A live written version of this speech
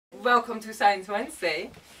Welcome to Science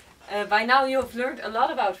Wednesday. By now you've learned a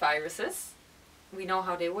lot about viruses. We know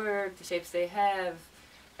how they work, the shapes they have,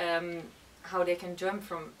 how they can jump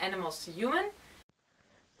from animals to human.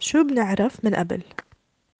 شو بنعرف من قبل؟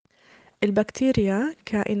 البكتيريا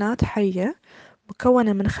كائنات حية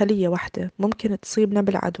مكونة من خلية واحدة ممكن تصيبنا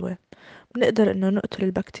بالعدوى. بنقدر إنه نقتل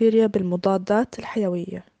البكتيريا بالمضادات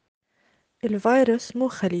الحيوية. الفيروس مو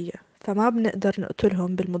خلية، فما بنقدر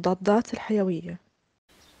نقتلهم بالمضادات الحيوية.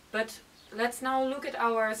 But let's now look at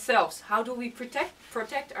ourselves. How do we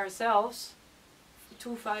protect ourselves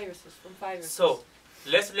from viruses? So,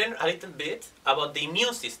 let's learn a little bit about the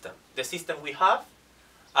immune system, the system we have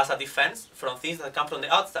as a defense from things that come from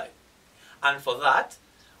the outside. And for that,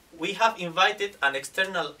 we have invited an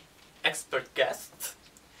external expert guest.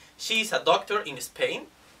 She is a doctor in Spain.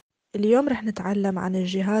 اليوم رح نتعلم عن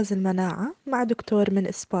الجهاز المناعة مع دكتور من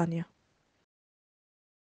إسبانيا.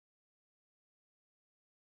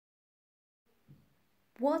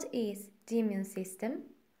 What is the immune system?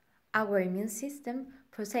 Our immune system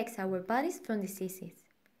protects our bodies from diseases.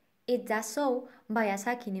 It does so by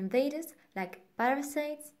attacking invaders like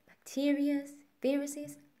parasites, bacteria,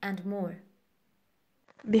 viruses, and more.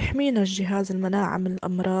 بيحمينا الجهاز المناعة من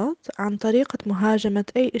الأمراض عن طريقة مهاجمة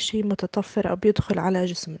أي إشي متطفر أو بيدخل على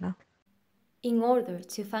جسمنا. In order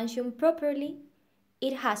to function properly,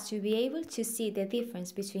 it has to be able to see the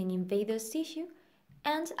difference between invaders' tissue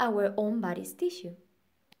and our own body's tissue.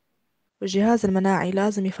 والجهاز المناعي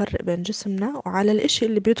لازم يفرق بين جسمنا وعلى الإشي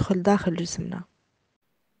اللي بيدخل داخل جسمنا.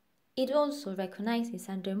 It also recognizes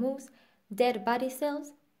and removes dead body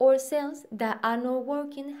cells or cells that are not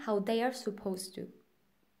working how they are supposed to.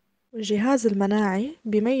 الجهاز المناعي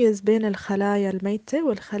بيميز بين الخلايا الميتة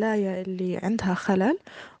والخلايا اللي عندها خلل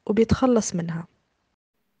وبيتخلص منها.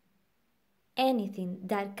 Anything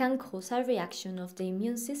that can cause a reaction of the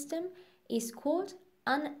immune system is called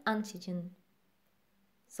an antigen.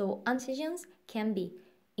 So antigens can be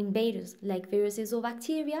invaders like viruses or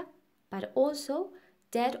bacteria, but also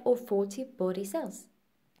dead or faulty body cells.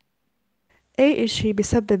 أي إشي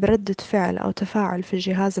بيسبب ردة فعل أو تفاعل في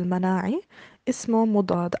الجهاز المناعي اسمه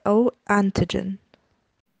مضاد أو antigen.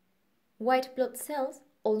 White blood cells,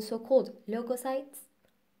 also called leukocytes,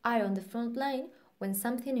 are on the front line when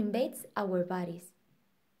something invades our bodies.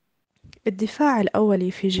 الدفاع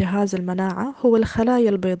الأولي في جهاز المناعة هو الخلايا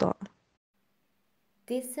البيضاء.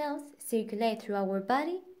 These cells circulate through our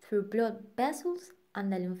body through blood vessels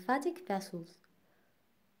and the lymphatic vessels.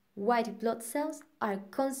 White blood cells are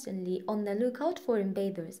constantly on the lookout for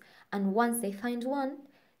invaders, and once they find one,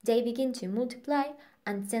 they begin to multiply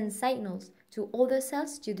and send signals to other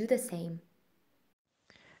cells to do the same.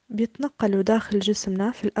 بيتنقلوا داخل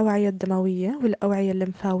جسمنا في الأوعية الدموية والأوعية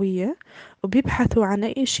الليمفاوية وبيبحثوا عن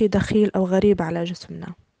أي شيء دخيل أو غريب على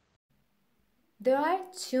جسمنا. There are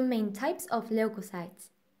two main types of leukocytes,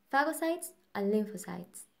 phagocytes and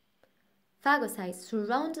lymphocytes. Phagocytes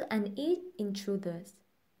surround and eat intruders.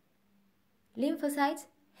 Lymphocytes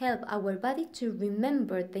help our body to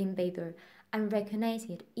remember the invader and recognize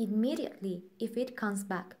it immediately if it comes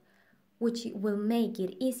back, which will make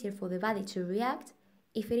it easier for the body to react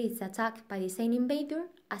if it is attacked by the same invader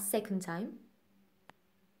a second time.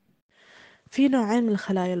 في نوعين من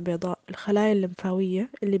الخلايا البيضاء، الخلايا الليمفاوية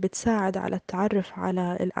اللي بتساعد على التعرف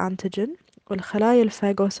على الأنتيجين، والخلايا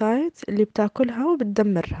الفاغوسايت اللي بتاكلها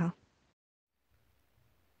وبتدمرها.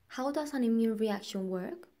 How does an immune reaction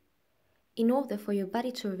work? In order for your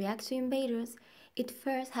body to react to invaders, it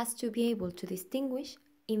first has to be able to distinguish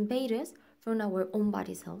invaders from our own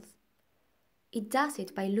body cells. It does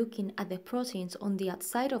it by looking at the proteins on the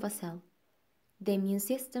outside of a cell. The immune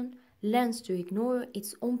system learns to ignore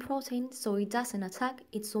its own protein so it doesn't attack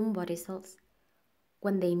its own body cells.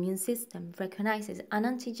 When the immune system recognizes an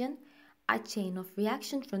antigen, a chain of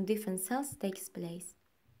reaction from different cells takes place.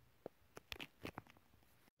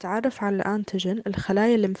 تعرف على الأنتيجين،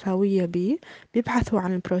 الخلايا الليمفاوية بيبحثوا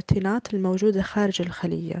عن البروتينات الموجودة خارج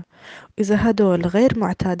الخلية، وإذا هدول غير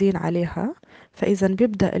معتادين عليها فإذا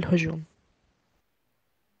بيبدأ الهجوم.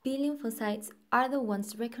 B lymphocytes are the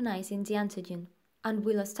ones recognizing the antigen and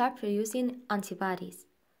will start producing antibodies.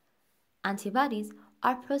 Antibodies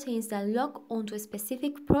are proteins that lock onto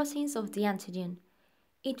specific proteins of the antigen.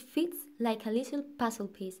 It fits like a little puzzle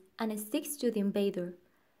piece and sticks to the invader.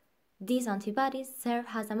 These antibodies serve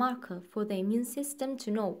as a marker for the immune system to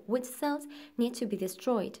know which cells need to be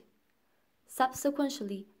destroyed.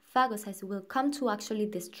 Subsequently, phagocytes will come to actually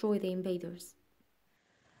destroy the invaders.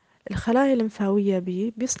 الخلايا الليمفاوية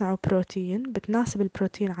بيصنعوا بروتين بتناسب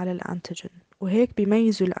البروتين على الأنتيجين، وهيك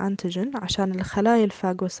بيميزوا الأنتيجين عشان الخلايا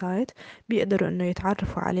الفاغوسايت بيقدروا إنه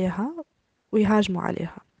يتعرفوا عليها ويهاجموا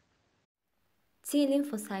عليها. T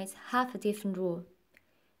lymphocytes have a different role.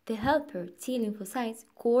 The helper T lymphocytes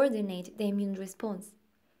coordinate the immune response.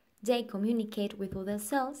 They communicate with other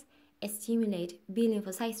cells, stimulate B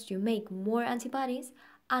lymphocytes to make more antibodies,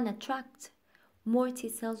 and attract more T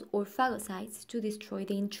cells or phagocytes to destroy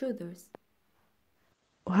the intruders.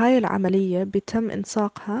 وهاي العملية بيتم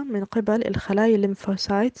إنساقها من قبل الخلايا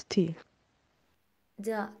الليمفوسايت T.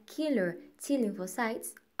 The killer T lymphocytes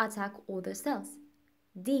attack other cells.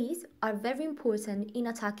 These are very important in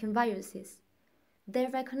attacking viruses. They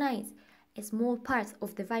recognize small parts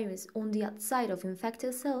of the virus on the outside of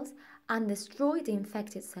infected cells and destroy the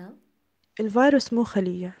infected cell. الفيروس مو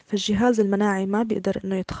خلية، فالجهاز المناعي ما بيقدر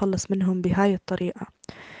إنه يتخلص منهم بهاي الطريقة.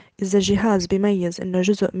 إذا الجهاز بيميز إنه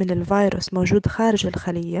جزء من الفيروس موجود خارج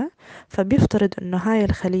الخلية، فبيفترض إنه هاي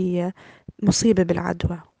الخلية مصيبة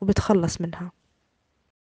بالعدوى وبتخلص منها.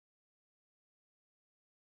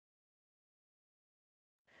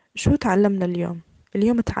 شو تعلمنا اليوم؟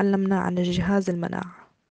 اليوم تعلمنا عن الجهاز المناعي،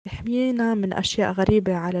 يحمينا من أشياء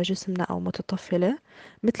غريبة على جسمنا أو متطفلة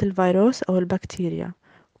مثل الفيروس أو البكتيريا،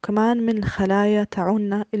 وكمان من الخلايا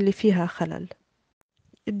تاعونا اللي فيها خلل.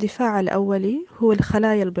 الدفاع الأولي هو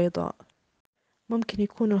الخلايا البيضاء، ممكن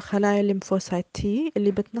يكونوا الخلايا الليمفوسايت تي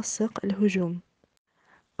اللي بتنسق الهجوم،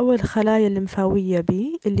 أو الخلايا الليمفاوية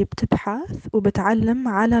بي اللي بتبحث وبتعلم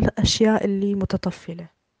على الأشياء اللي متطفلة.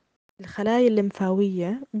 الخلايا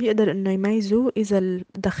الليمفاوية بيقدر إنه يميزوا إذا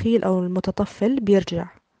الدخيل أو المتطفل بيرجع.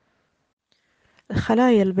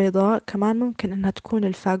 الخلايا البيضاء كمان ممكن إنها تكون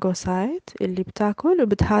الفاغوسايت اللي بتاكل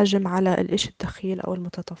وبتهاجم على الإشي الدخيل أو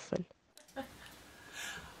المتطفل.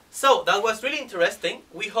 So that was really interesting.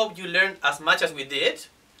 We hope you learned as much as we did.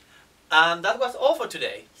 And that was all for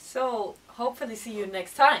today. So, hopefully see you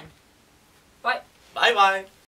next time. Bye. Bye bye.